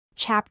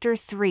Chapter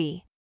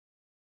 3.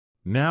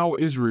 Now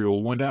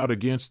Israel went out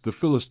against the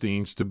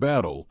Philistines to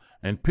battle,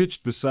 and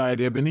pitched beside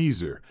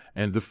Ebenezer,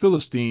 and the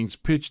Philistines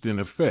pitched in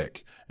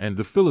Aphek, and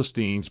the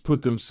Philistines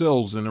put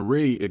themselves in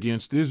array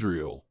against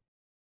Israel.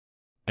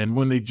 And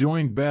when they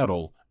joined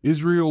battle,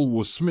 Israel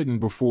was smitten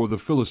before the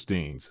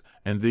Philistines,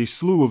 and they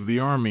slew of the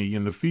army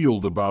in the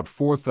field about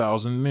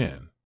 4,000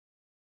 men.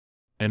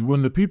 And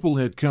when the people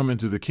had come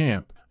into the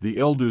camp, the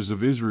elders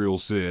of Israel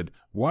said,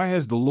 Why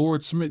has the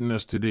Lord smitten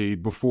us today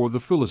before the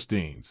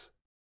Philistines?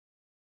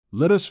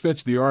 Let us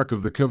fetch the ark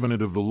of the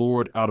covenant of the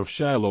Lord out of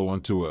Shiloh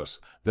unto us,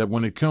 that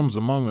when it comes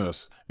among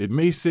us, it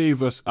may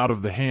save us out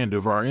of the hand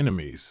of our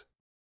enemies.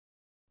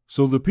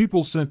 So the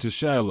people sent to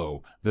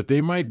Shiloh, that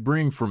they might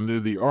bring from there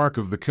the ark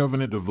of the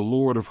covenant of the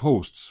Lord of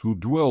hosts, who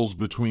dwells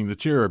between the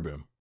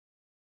cherubim.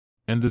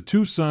 And the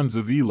two sons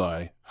of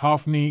Eli,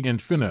 Hophni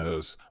and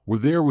Phinehas, were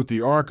there with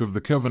the ark of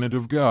the covenant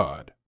of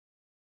God.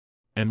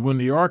 And when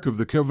the ark of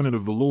the covenant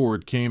of the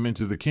Lord came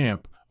into the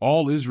camp,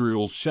 all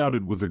Israel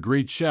shouted with a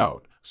great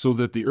shout, so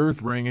that the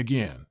earth rang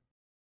again.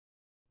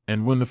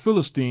 And when the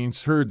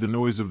Philistines heard the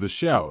noise of the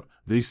shout,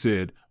 they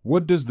said,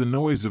 What does the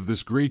noise of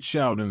this great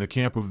shout in the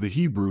camp of the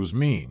Hebrews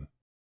mean?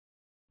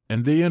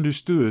 And they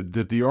understood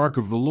that the ark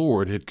of the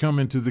Lord had come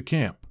into the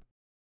camp.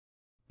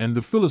 And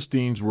the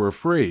Philistines were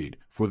afraid,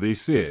 for they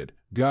said,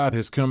 God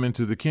has come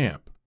into the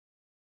camp.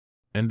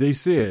 And they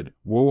said,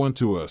 Woe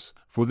unto us,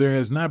 for there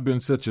has not been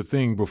such a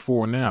thing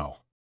before now.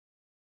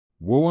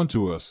 Woe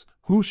unto us,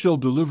 who shall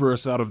deliver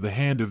us out of the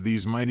hand of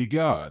these mighty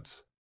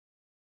gods?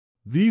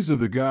 These are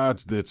the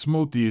gods that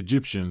smote the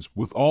Egyptians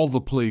with all the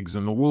plagues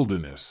in the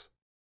wilderness.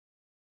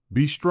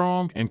 Be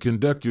strong and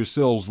conduct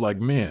yourselves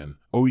like men,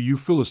 O you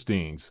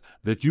Philistines,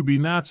 that you be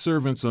not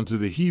servants unto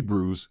the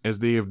Hebrews as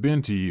they have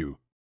been to you.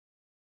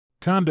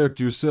 Conduct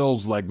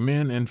yourselves like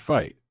men and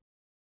fight.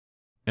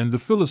 And the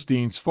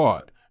Philistines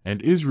fought,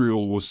 and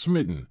Israel was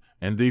smitten,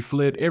 and they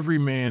fled every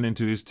man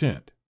into his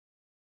tent.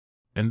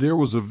 And there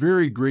was a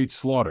very great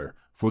slaughter,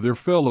 for there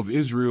fell of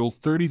Israel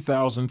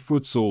 30,000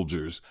 foot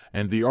soldiers,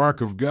 and the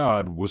ark of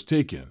God was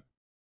taken.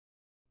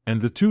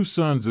 And the two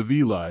sons of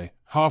Eli,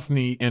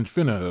 Hophni and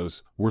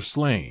Phinehas, were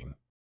slain.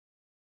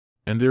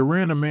 And there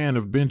ran a man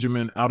of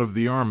Benjamin out of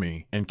the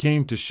army, and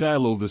came to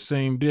Shiloh the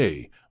same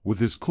day, with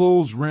his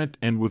clothes rent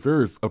and with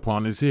earth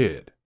upon his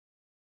head.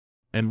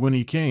 And when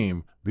he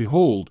came,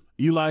 behold,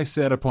 Eli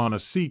sat upon a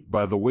seat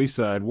by the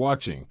wayside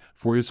watching,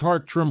 for his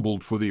heart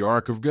trembled for the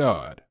ark of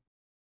God.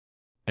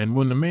 And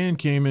when the man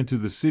came into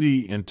the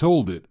city and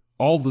told it,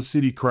 all the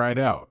city cried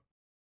out.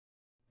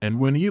 And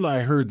when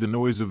Eli heard the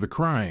noise of the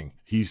crying,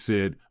 he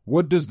said,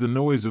 What does the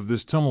noise of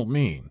this tumult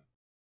mean?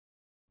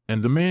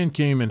 And the man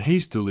came in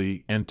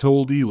hastily and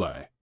told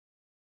Eli.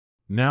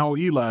 Now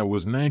Eli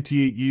was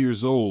 98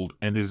 years old,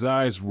 and his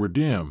eyes were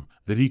dim,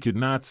 that he could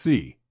not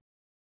see.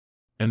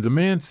 And the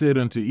man said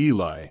unto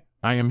Eli,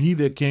 I am he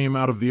that came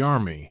out of the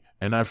army,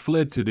 and I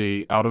fled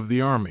today out of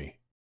the army.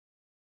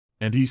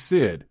 And he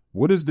said,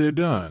 What is there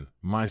done,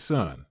 my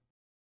son?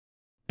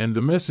 And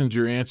the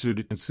messenger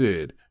answered and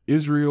said,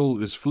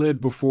 Israel is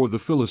fled before the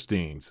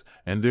Philistines,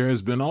 and there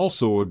has been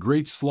also a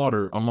great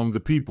slaughter among the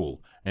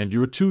people, and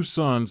your two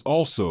sons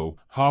also,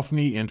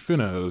 Hophni and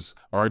Phinehas,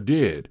 are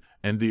dead,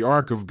 and the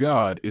ark of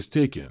God is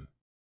taken.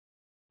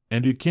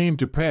 And it came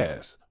to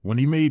pass, when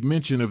he made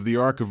mention of the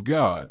ark of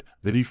God,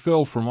 that he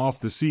fell from off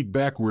the seat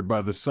backward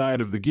by the side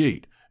of the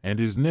gate, and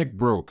his neck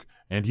broke,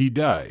 and he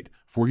died,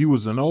 for he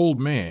was an old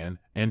man,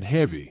 and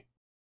heavy.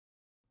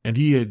 And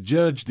he had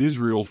judged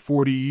Israel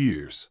 40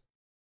 years.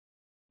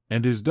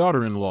 And his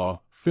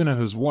daughter-in-law,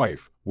 Phinehas'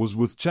 wife, was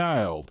with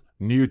child,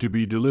 near to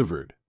be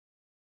delivered.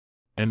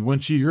 And when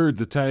she heard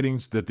the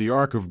tidings that the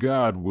ark of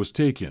God was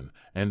taken,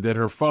 and that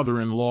her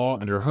father-in-law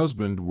and her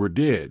husband were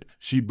dead,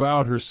 she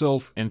bowed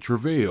herself and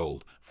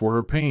travailed, for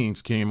her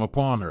pains came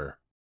upon her.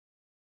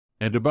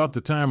 And about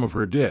the time of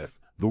her death,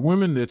 the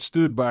women that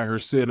stood by her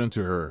said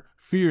unto her,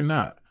 Fear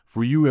not,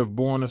 for you have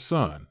borne a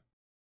son.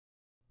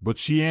 But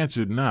she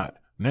answered not,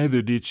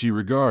 neither did she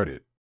regard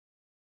it.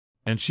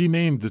 And she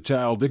named the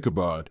child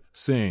Ichabod,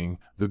 saying,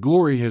 The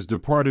glory has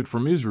departed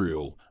from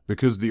Israel,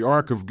 because the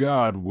ark of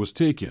God was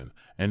taken,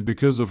 and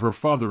because of her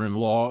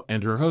father-in-law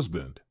and her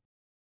husband.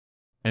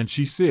 And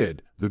she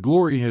said, The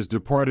glory has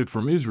departed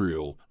from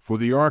Israel, for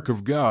the ark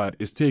of God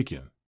is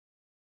taken.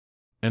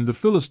 And the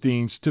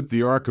Philistines took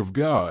the ark of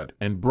God,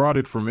 and brought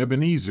it from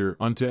Ebenezer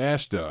unto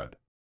Ashdod.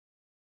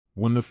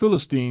 When the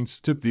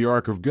Philistines took the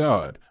ark of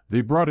God,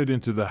 they brought it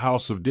into the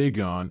house of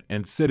Dagon,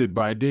 and set it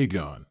by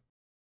Dagon.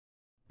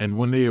 And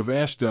when they of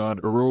Ashdod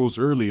arose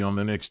early on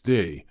the next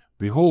day,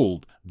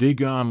 behold,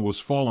 Dagon was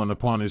fallen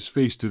upon his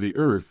face to the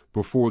earth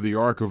before the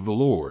ark of the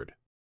Lord.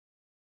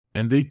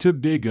 And they took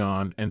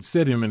Dagon, and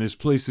set him in his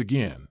place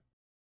again.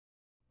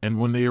 And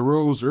when they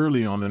arose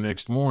early on the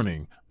next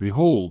morning,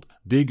 behold,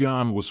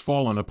 Dagon was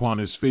fallen upon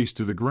his face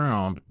to the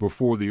ground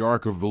before the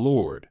ark of the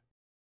Lord.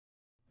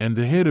 And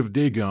the head of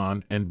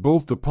Dagon and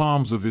both the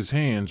palms of his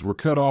hands were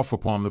cut off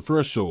upon the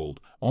threshold,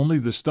 only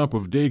the stump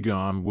of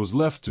Dagon was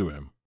left to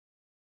him.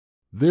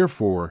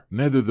 Therefore,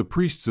 neither the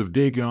priests of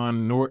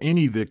Dagon nor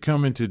any that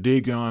come into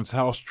Dagon's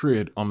house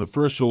tread on the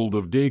threshold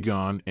of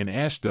Dagon and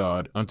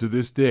Ashdod unto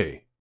this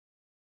day.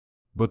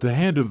 But the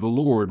hand of the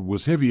Lord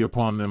was heavy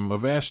upon them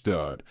of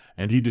Ashdod,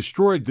 and he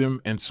destroyed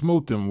them and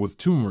smote them with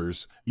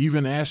tumors,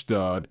 even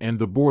Ashdod and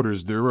the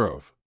borders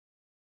thereof.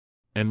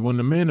 And when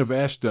the men of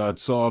Ashdod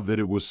saw that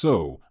it was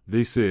so,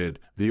 they said,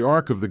 The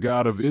ark of the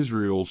God of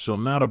Israel shall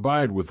not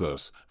abide with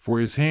us, for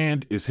his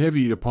hand is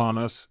heavy upon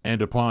us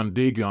and upon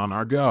Dagon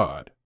our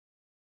God.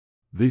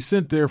 They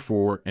sent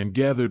therefore and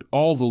gathered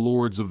all the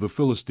lords of the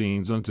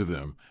Philistines unto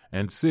them,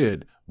 and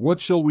said, What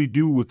shall we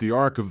do with the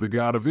ark of the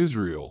God of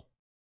Israel?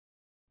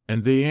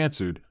 And they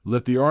answered,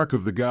 Let the ark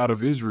of the God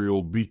of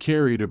Israel be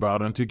carried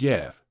about unto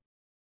Gath.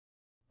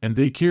 And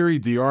they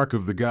carried the ark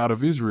of the God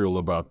of Israel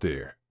about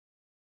there.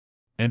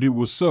 And it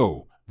was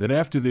so, that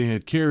after they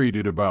had carried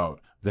it about,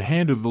 the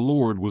hand of the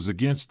Lord was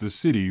against the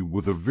city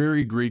with a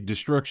very great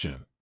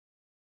destruction.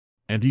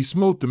 And he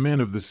smote the men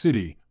of the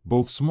city,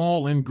 both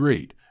small and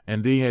great,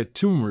 and they had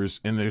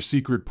tumors in their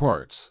secret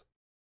parts.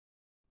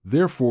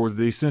 Therefore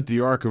they sent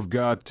the ark of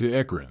God to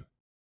Ekron.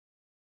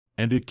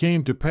 And it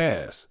came to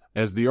pass,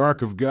 as the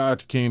ark of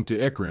God came to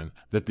Ekron,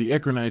 that the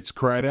Ekronites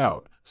cried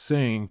out,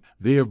 saying,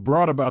 They have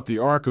brought about the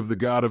ark of the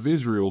God of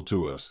Israel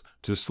to us,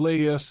 to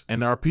slay us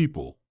and our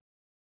people.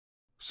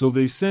 So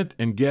they sent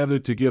and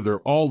gathered together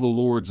all the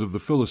lords of the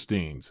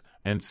Philistines,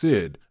 and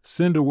said,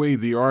 Send away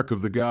the ark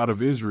of the God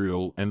of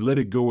Israel, and let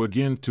it go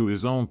again to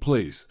his own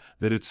place,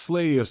 that it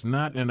slay us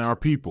not and our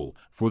people,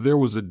 for there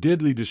was a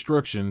deadly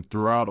destruction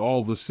throughout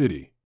all the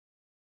city.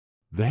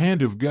 The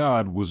hand of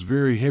God was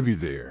very heavy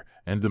there,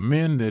 and the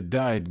men that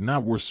died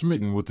not were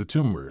smitten with the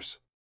tumors.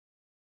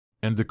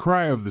 And the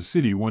cry of the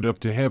city went up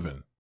to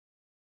heaven.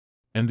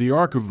 And the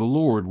ark of the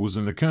Lord was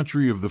in the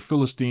country of the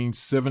Philistines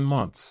 7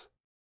 months.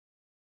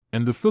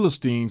 And the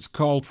Philistines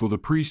called for the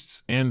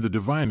priests and the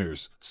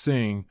diviners,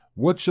 saying,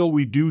 What shall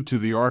we do to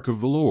the ark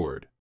of the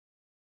Lord?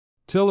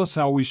 Tell us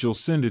how we shall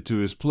send it to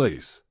his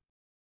place.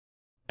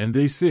 And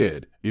they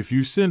said, If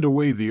you send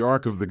away the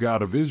ark of the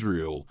God of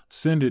Israel,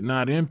 send it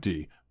not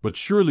empty, but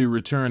surely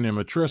return him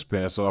a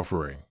trespass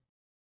offering.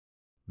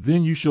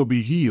 Then you shall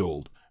be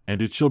healed,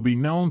 and it shall be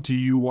known to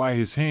you why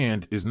his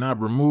hand is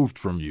not removed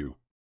from you.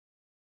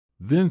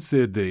 Then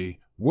said they,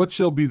 What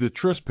shall be the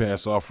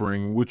trespass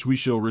offering which we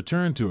shall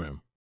return to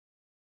him?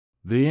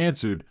 They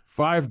answered,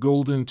 5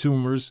 golden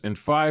tumors and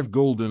 5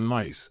 golden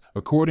mice,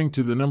 according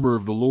to the number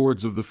of the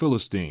lords of the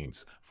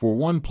Philistines, for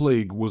one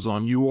plague was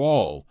on you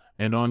all,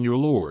 and on your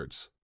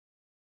lords.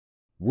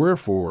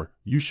 Wherefore,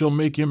 you shall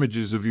make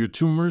images of your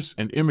tumors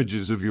and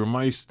images of your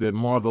mice that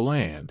mar the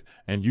land,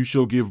 and you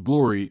shall give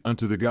glory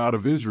unto the God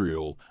of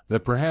Israel,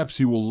 that perhaps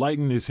he will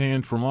lighten his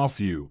hand from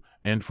off you,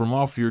 and from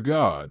off your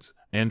gods,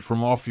 and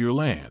from off your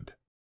land.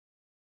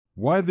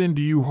 Why then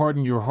do you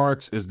harden your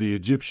hearts as the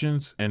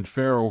Egyptians and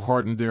Pharaoh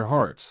hardened their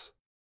hearts?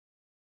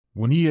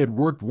 When he had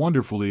worked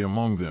wonderfully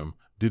among them,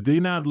 did they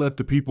not let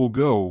the people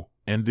go,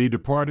 and they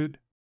departed?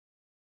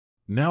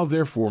 Now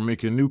therefore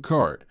make a new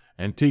cart,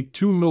 and take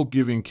 2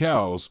 milk-giving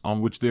cows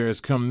on which there has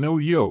come no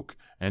yoke,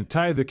 and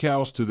tie the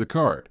cows to the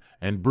cart,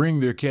 and bring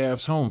their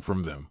calves home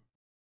from them.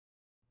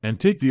 And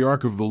take the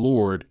ark of the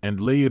Lord, and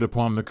lay it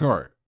upon the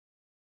cart.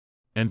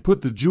 And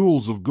put the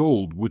jewels of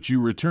gold which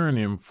you return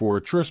him for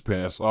a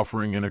trespass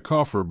offering in a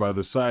coffer by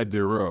the side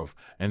thereof,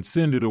 and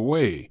send it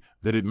away,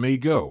 that it may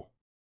go.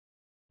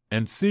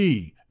 And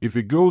see, if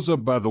it goes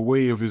up by the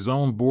way of his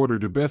own border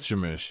to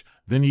Bethshemesh,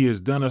 then he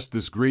has done us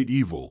this great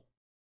evil.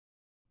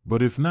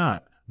 But if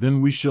not, then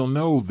we shall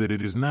know that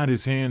it is not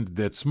his hand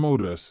that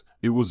smote us,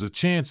 it was a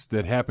chance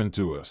that happened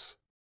to us.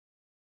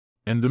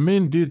 And the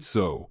men did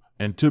so,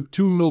 and took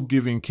 2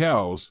 milk-giving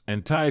cows,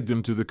 and tied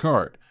them to the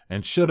cart,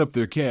 and shut up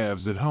their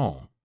calves at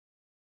home.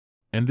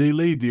 And they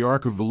laid the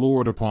ark of the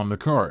Lord upon the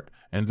cart,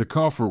 and the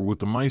coffer with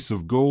the mice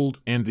of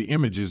gold and the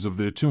images of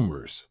their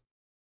tumors.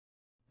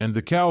 And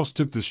the cows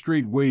took the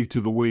straight way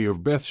to the way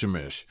of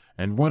Bethshemesh,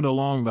 and went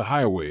along the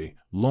highway,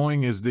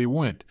 lowing as they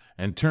went,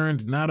 and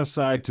turned not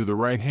aside to the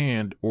right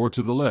hand or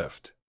to the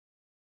left.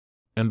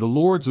 And the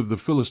lords of the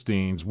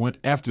Philistines went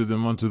after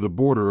them unto the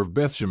border of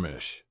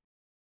Bethshemesh.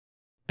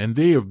 And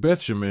they of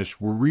Bethshemesh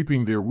were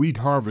reaping their wheat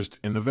harvest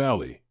in the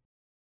valley.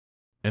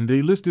 And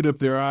they lifted up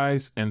their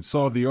eyes and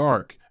saw the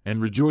ark,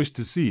 and rejoiced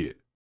to see it.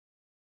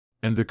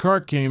 And the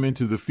cart came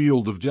into the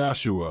field of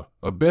Joshua,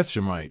 a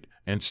Bethshemite,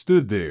 and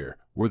stood there,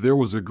 where there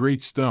was a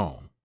great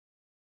stone.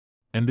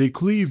 And they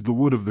cleaved the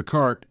wood of the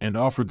cart, and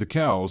offered the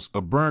cows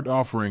a burnt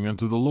offering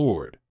unto the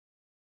Lord.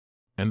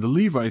 And the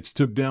Levites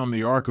took down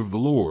the ark of the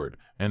Lord,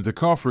 and the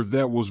coffer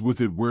that was with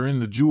it wherein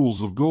the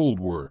jewels of gold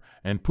were,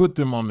 and put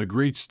them on the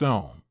great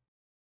stone.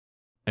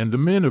 And the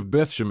men of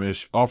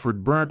Bethshemesh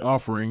offered burnt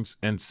offerings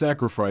and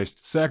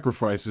sacrificed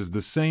sacrifices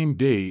the same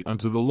day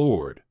unto the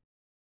Lord.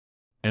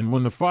 And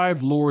when the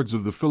 5 lords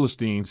of the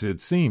Philistines had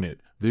seen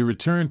it, they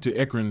returned to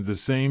Ekron the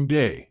same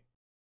day.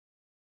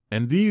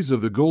 And these are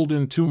the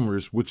golden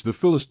tumors which the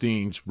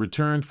Philistines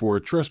returned for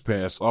a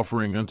trespass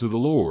offering unto the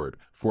Lord,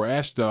 for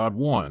Ashdod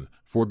 1,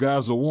 for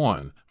Gaza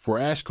 1, for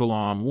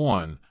Ashkelon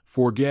 1,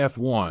 for Gath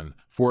 1,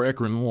 for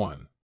Ekron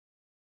 1.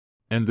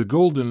 And the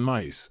golden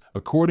mice,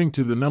 according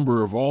to the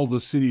number of all the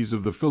cities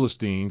of the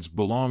Philistines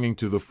belonging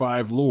to the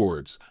 5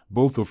 lords,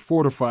 both of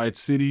fortified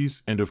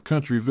cities and of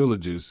country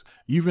villages,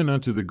 even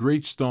unto the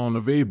great stone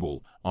of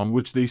Abel, on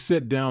which they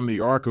set down the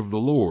ark of the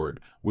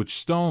Lord, which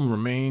stone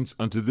remains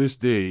unto this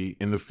day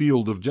in the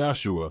field of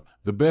Joshua,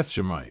 the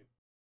Bethshemite.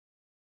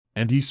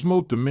 And he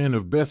smote the men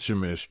of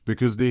Bethshemesh,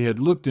 because they had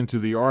looked into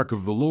the ark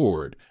of the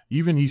Lord,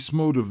 even he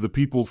smote of the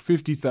people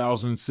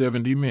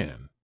 50,070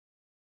 men.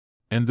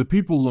 And the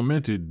people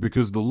lamented,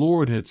 because the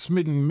Lord had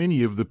smitten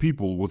many of the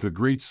people with a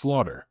great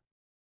slaughter.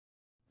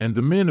 And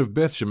the men of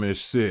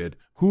Bethshemesh said,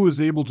 Who is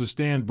able to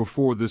stand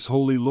before this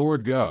holy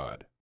Lord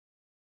God?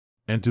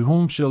 And to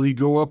whom shall he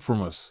go up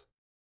from us?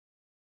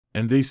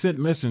 And they sent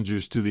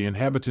messengers to the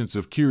inhabitants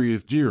of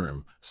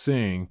Kiriath-Jearim,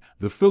 saying,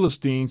 The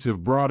Philistines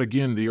have brought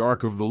again the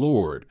ark of the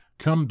Lord,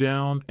 come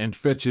down and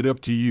fetch it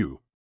up to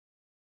you.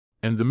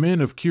 And the men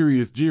of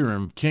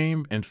Kiriath-Jearim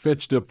came and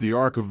fetched up the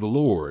ark of the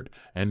Lord,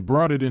 and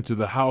brought it into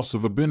the house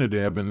of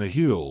Abinadab in the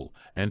hill,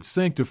 and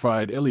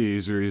sanctified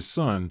Eleazar his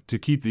son to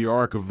keep the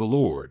ark of the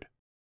Lord.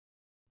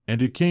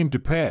 And it came to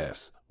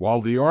pass,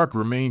 while the ark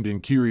remained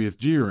in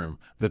Kiriath-Jearim,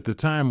 that the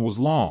time was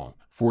long,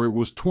 for it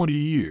was 20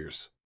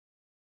 years.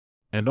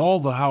 And all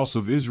the house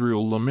of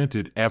Israel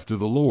lamented after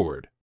the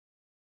Lord.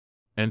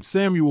 And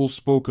Samuel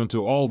spoke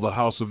unto all the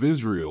house of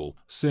Israel,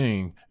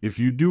 saying, If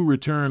you do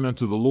return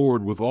unto the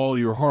Lord with all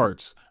your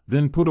hearts,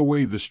 then put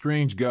away the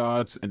strange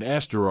gods and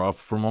Ashtaroth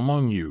from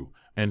among you,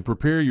 and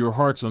prepare your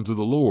hearts unto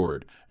the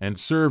Lord, and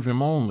serve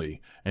him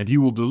only, and he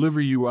will deliver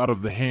you out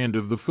of the hand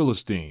of the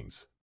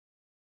Philistines.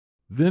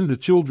 Then the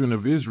children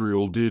of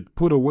Israel did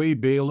put away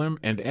Baalim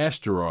and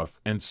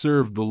Ashtaroth, and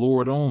served the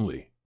Lord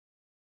only.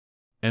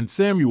 And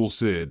Samuel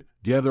said,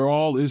 Gather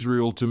all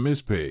Israel to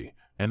Mizpeh,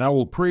 and I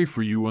will pray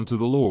for you unto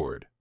the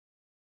Lord.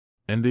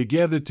 And they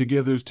gathered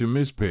together to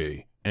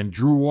Mizpeh, and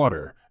drew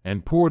water,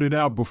 and poured it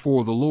out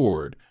before the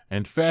Lord,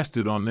 and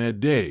fasted on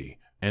that day,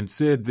 and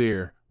said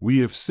there, We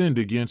have sinned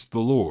against the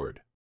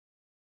Lord.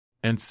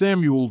 And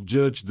Samuel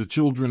judged the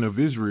children of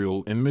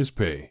Israel in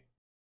Mizpeh.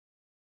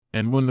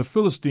 And when the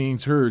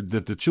Philistines heard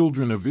that the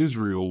children of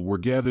Israel were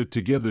gathered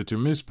together to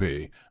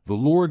Mizpeh, the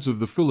lords of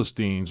the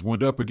Philistines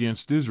went up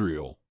against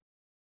Israel.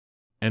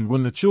 And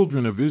when the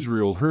children of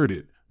Israel heard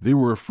it, they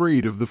were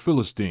afraid of the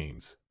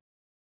Philistines.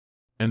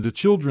 And the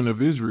children of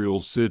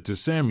Israel said to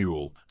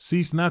Samuel,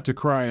 Cease not to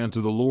cry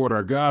unto the Lord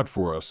our God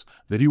for us,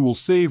 that he will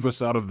save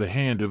us out of the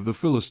hand of the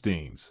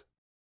Philistines.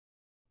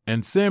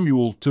 And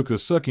Samuel took a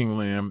sucking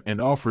lamb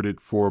and offered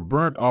it for a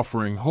burnt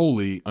offering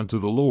holy unto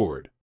the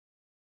Lord.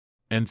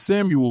 And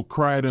Samuel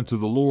cried unto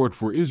the Lord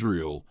for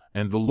Israel,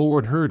 and the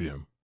Lord heard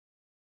him.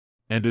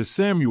 And as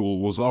Samuel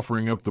was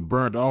offering up the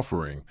burnt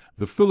offering,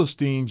 the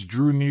Philistines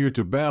drew near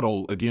to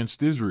battle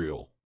against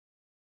Israel.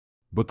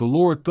 But the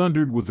Lord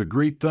thundered with a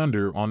great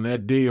thunder on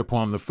that day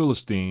upon the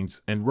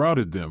Philistines, and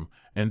routed them,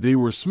 and they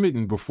were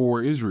smitten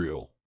before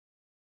Israel.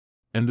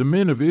 And the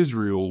men of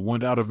Israel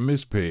went out of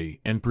Mizpeh,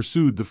 and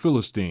pursued the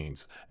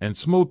Philistines, and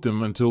smote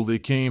them until they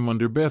came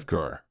under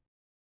Bethkar.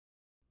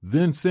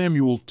 Then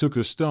Samuel took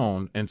a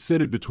stone, and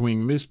set it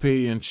between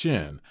Mizpeh and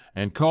Shen,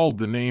 and called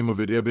the name of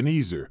it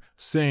Ebenezer,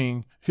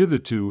 saying,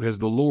 Hitherto has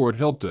the Lord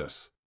helped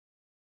us.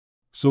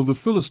 So the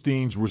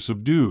Philistines were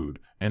subdued,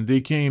 and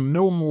they came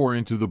no more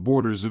into the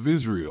borders of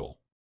Israel.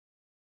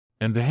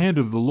 And the hand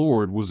of the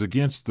Lord was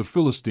against the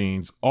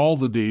Philistines all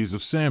the days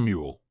of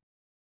Samuel.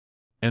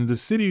 And the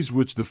cities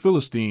which the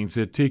Philistines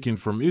had taken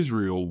from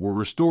Israel were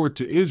restored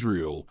to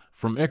Israel,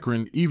 from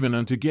Ekron even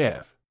unto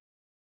Gath.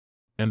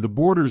 And the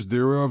borders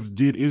thereof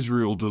did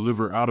Israel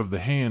deliver out of the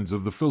hands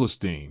of the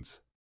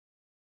Philistines.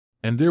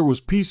 And there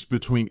was peace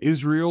between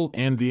Israel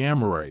and the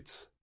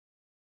Amorites.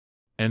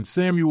 And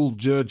Samuel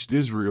judged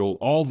Israel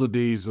all the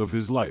days of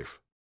his life.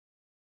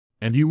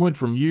 And he went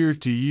from year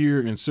to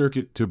year in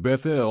circuit to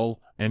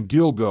Bethel, and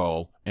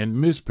Gilgal, and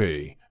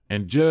Mizpeh,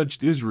 and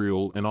judged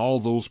Israel in all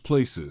those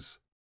places.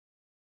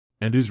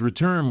 And his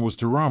return was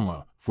to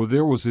Ramah, for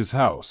there was his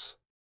house.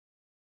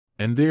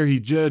 And there he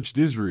judged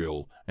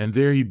Israel, and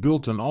there he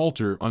built an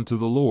altar unto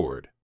the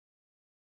Lord.